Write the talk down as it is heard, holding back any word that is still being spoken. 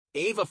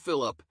Ava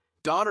Phillippe,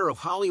 daughter of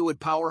Hollywood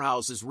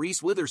powerhouses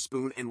Reese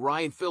Witherspoon and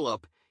Ryan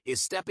Phillippe,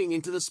 is stepping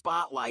into the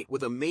spotlight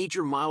with a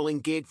major modeling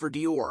gig for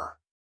Dior.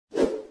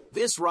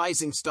 This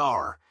rising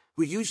star,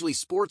 who usually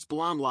sports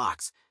blonde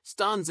locks,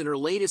 stuns in her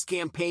latest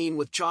campaign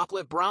with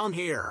chocolate brown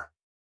hair.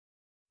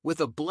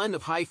 With a blend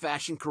of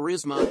high-fashion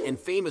charisma and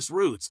famous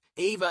roots,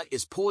 Ava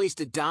is poised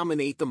to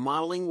dominate the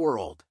modeling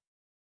world.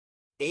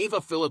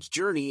 Ava Phillippe's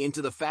journey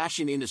into the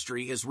fashion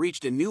industry has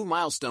reached a new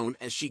milestone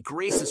as she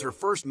graces her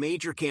first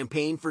major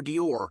campaign for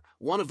Dior,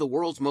 one of the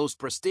world's most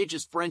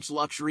prestigious French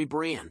luxury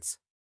brands.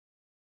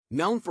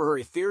 Known for her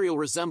ethereal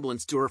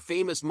resemblance to her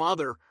famous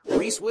mother,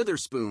 Reese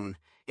Witherspoon,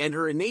 and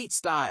her innate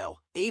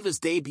style, Ava's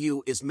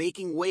debut is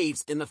making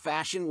waves in the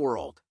fashion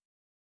world.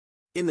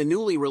 In the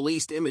newly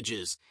released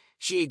images,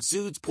 she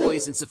exudes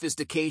poise and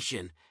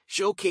sophistication,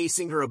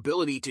 showcasing her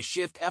ability to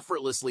shift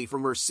effortlessly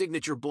from her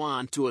signature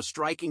blonde to a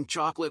striking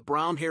chocolate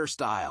brown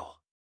hairstyle.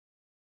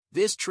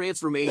 This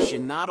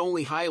transformation not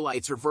only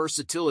highlights her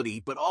versatility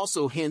but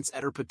also hints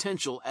at her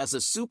potential as a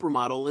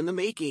supermodel in the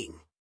making.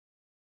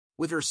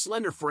 With her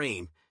slender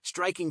frame,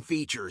 striking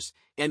features,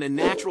 and a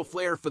natural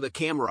flair for the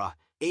camera,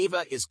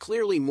 Ava is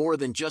clearly more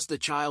than just the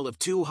child of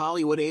two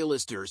Hollywood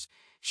A-listers.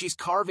 She's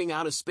carving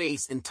out a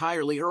space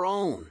entirely her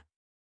own.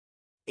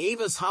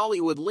 Ava's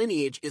Hollywood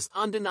lineage is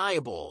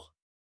undeniable.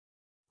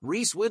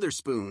 Reese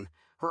Witherspoon,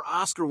 her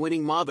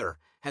Oscar-winning mother,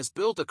 has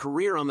built a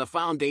career on the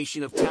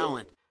foundation of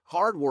talent,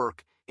 hard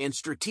work, and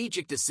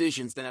strategic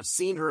decisions that have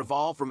seen her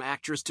evolve from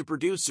actress to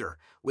producer,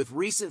 with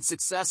recent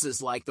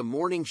successes like The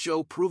Morning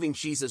Show proving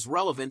she's as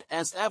relevant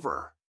as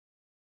ever.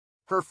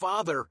 Her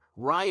father,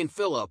 Ryan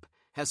Phillippe,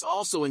 has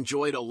also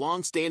enjoyed a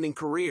long-standing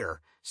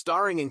career,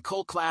 starring in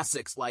cult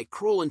classics like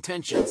Cruel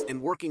Intentions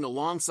and working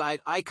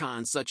alongside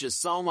icons such as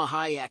Salma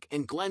Hayek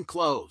and Glenn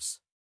Close.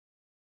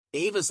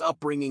 Ava's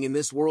upbringing in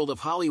this world of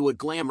Hollywood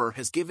glamour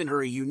has given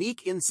her a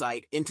unique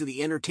insight into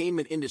the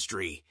entertainment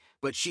industry,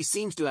 but she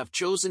seems to have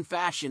chosen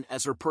fashion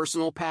as her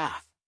personal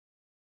path.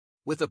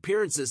 With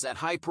appearances at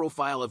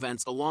high-profile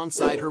events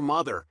alongside her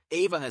mother,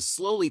 Ava has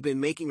slowly been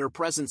making her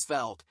presence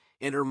felt,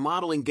 and her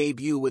modeling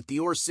debut with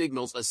Dior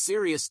signals a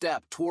serious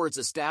step towards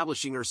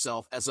establishing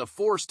herself as a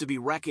force to be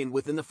reckoned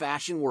with in the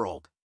fashion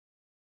world.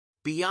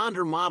 Beyond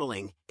her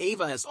modeling,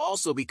 Ava has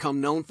also become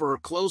known for her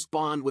close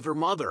bond with her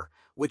mother,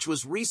 which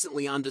was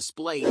recently on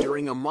display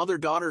during a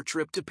mother-daughter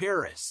trip to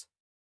Paris.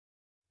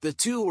 The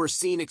two were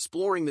seen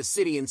exploring the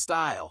city in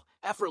style,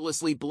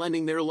 effortlessly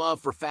blending their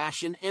love for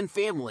fashion and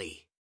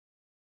family.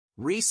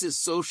 Reese's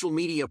social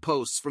media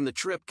posts from the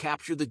trip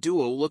captured the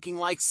duo looking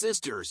like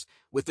sisters,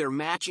 with their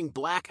matching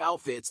black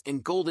outfits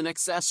and golden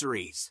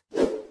accessories.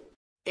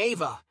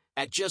 Ava,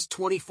 at just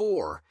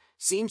 24,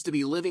 seems to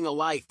be living a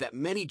life that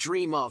many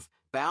dream of,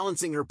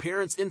 balancing her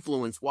parents'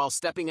 influence while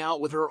stepping out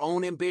with her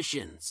own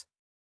ambitions.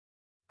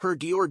 Her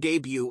Dior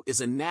debut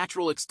is a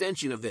natural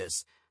extension of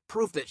this,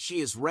 proof that she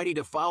is ready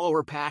to follow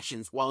her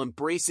passions while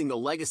embracing the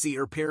legacy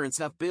her parents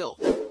have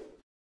built.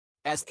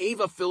 As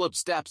Ava Phillippe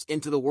steps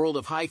into the world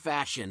of high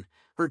fashion,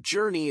 her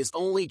journey is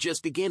only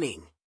just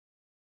beginning.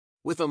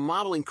 With a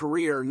modeling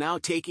career now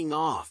taking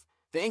off,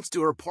 thanks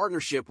to her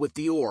partnership with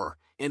Dior,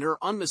 and her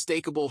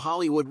unmistakable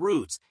Hollywood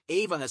roots,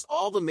 Ava has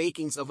all the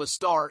makings of a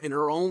star in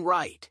her own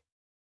right.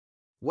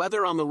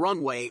 Whether on the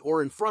runway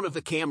or in front of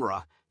the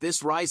camera,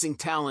 this rising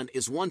talent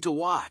is one to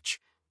watch,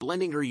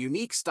 blending her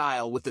unique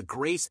style with the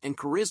grace and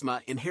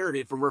charisma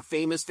inherited from her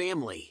famous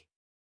family.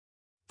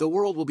 The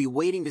world will be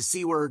waiting to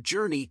see where her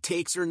journey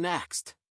takes her next.